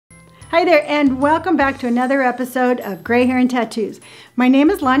Hi there, and welcome back to another episode of Gray Hair and Tattoos. My name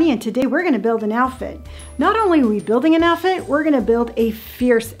is Lonnie, and today we're going to build an outfit. Not only are we building an outfit, we're going to build a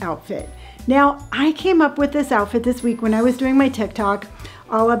fierce outfit. Now, I came up with this outfit this week when I was doing my TikTok,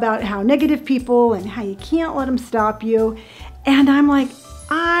 all about how negative people and how you can't let them stop you. And I'm like,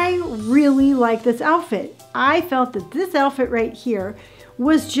 I really like this outfit. I felt that this outfit right here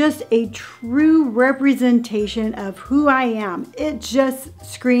was just a true representation of who I am. It just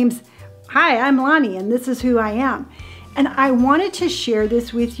screams, hi, I'm Lonnie, and this is who I am. And I wanted to share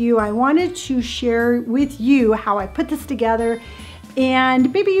this with you. I wanted to share with you how I put this together,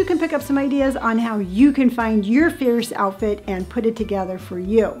 and maybe you can pick up some ideas on how you can find your fierce outfit and put it together for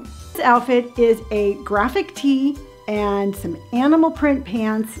you. This outfit is a graphic tee and some animal print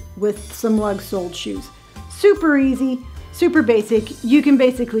pants with some lug-soled shoes. Super easy, super basic. You can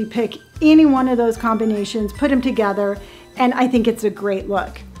basically pick any one of those combinations, put them together, and I think it's a great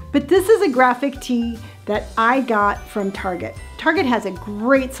look. But this is a graphic tee that I got from Target. Target has a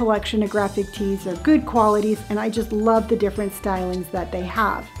great selection of graphic tees. They're good qualities, and I just love the different stylings that they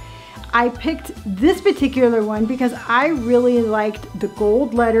have. I picked this particular one because I really liked the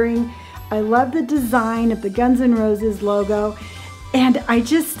gold lettering. I love the design of the Guns N' Roses logo. And I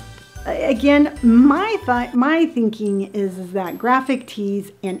just, again, my thinking is that graphic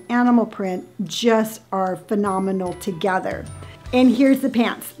tees and animal print just are phenomenal together. And here's the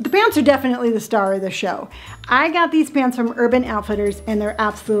pants. The pants are definitely the star of the show. I got these pants from Urban Outfitters, and they're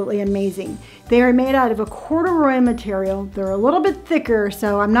absolutely amazing. They are made out of a corduroy material. They're a little bit thicker,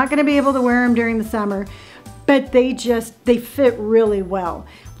 so I'm not gonna be able to wear them during the summer, but they fit really well.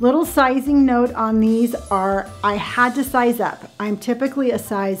 Little sizing note on these are, I had to size up. I'm typically a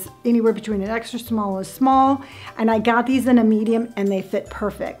size anywhere between an extra small and a small, and I got these in a medium, and they fit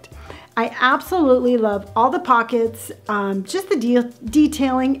perfect. I absolutely love all the pockets, just the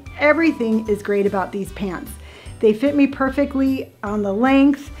detailing. Everything is great about these pants. They fit me perfectly on the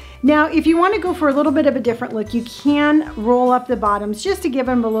length. Now, if you want to go for a little bit of a different look, you can roll up the bottoms just to give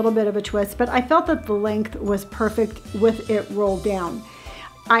them a little bit of a twist, but I felt that the length was perfect with it rolled down.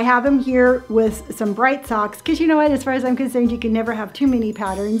 I have them here with some bright socks, because you know what, as far as I'm concerned, you can never have too many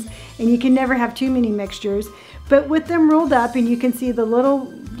patterns and you can never have too many mixtures. But with them rolled up, and you can see the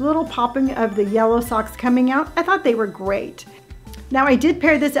little popping of the yellow socks coming out, I thought they were great. Now, I did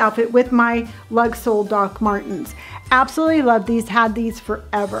pair this outfit with my lug-soled Doc Martens. Absolutely love these, had these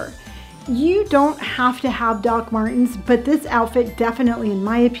forever. You don't have to have Doc Martens, but this outfit definitely, in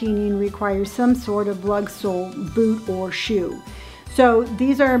my opinion, requires some sort of lug-sole boot or shoe. So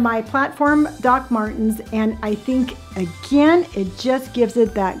these are my platform Doc Martens, and I think, again, it just gives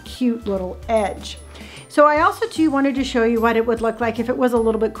it that cute little edge. So I also too wanted to show you what it would look like if it was a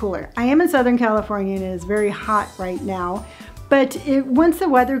little bit cooler. I am in Southern California and it is very hot right now, but once the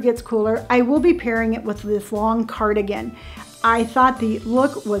weather gets cooler, I will be pairing it with this long cardigan. I thought the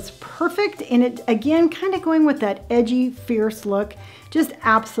look was perfect, and it, again, kind of going with that edgy, fierce look. Just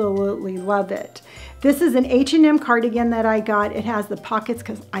absolutely love it. This is an H&M cardigan that I got. It has the pockets,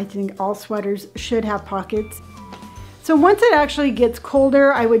 because I think all sweaters should have pockets. So once it actually gets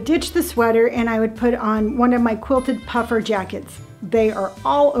colder, I would ditch the sweater and I would put on one of my quilted puffer jackets. They are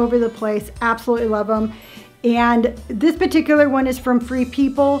all over the place. Absolutely love them. And this particular one is from Free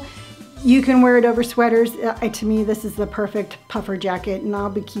People. You can wear it over sweaters. To me, this is the perfect puffer jacket, and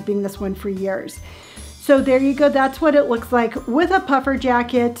I'll be keeping this one for years. So there you go. That's what it looks like with a puffer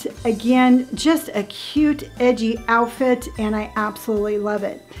jacket. Again, just a cute, edgy outfit, and I absolutely love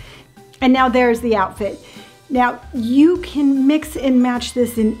it. And now there's the outfit. Now, you can mix and match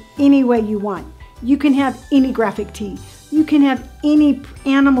this in any way you want. You can have any graphic tee. You can have any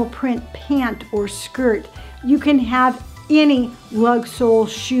animal print pant or skirt. You can have any lug sole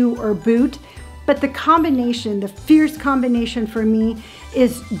shoe or boot. But the combination, the fierce combination for me,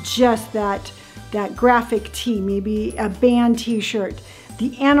 is just that graphic tee, maybe a band t-shirt,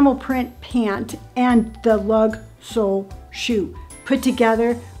 the animal print pant, and the lug sole shoe. Put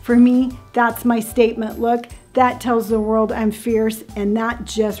together, for me, that's my statement look. That tells the world I'm fierce, and that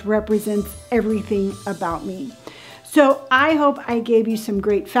just represents everything about me. So I hope I gave you some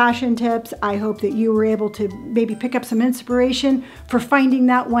great fashion tips. I hope that you were able to maybe pick up some inspiration for finding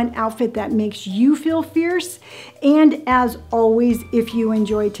that one outfit that makes you feel fierce. And as always, if you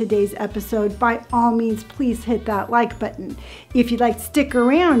enjoyed today's episode, by all means, please hit that like button. If you'd like to stick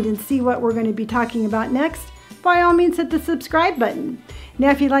around and see what we're going to be talking about next, by all means, hit the subscribe button.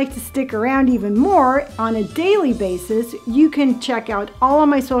 Now, if you'd like to stick around even more on a daily basis, you can check out all of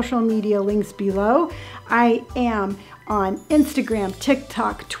my social media links below. I am on Instagram,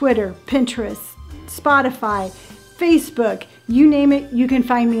 TikTok, Twitter, Pinterest, Spotify, Facebook, You name it, you can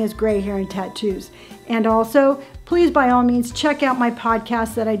find me as Gray Heron Tattoos. And also, please by all means check out my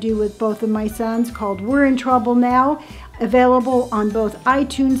podcast that I do with both of my sons called We're in Trouble Now, available on both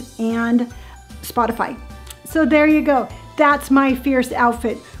iTunes and Spotify. So there you go. That's my fierce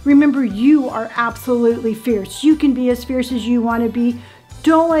outfit. Remember, you are absolutely fierce. You can be as fierce as you want to be.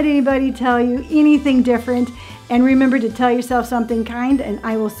 Don't let anybody tell you anything different. And remember to tell yourself something kind, and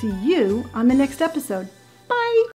I will see you on the next episode.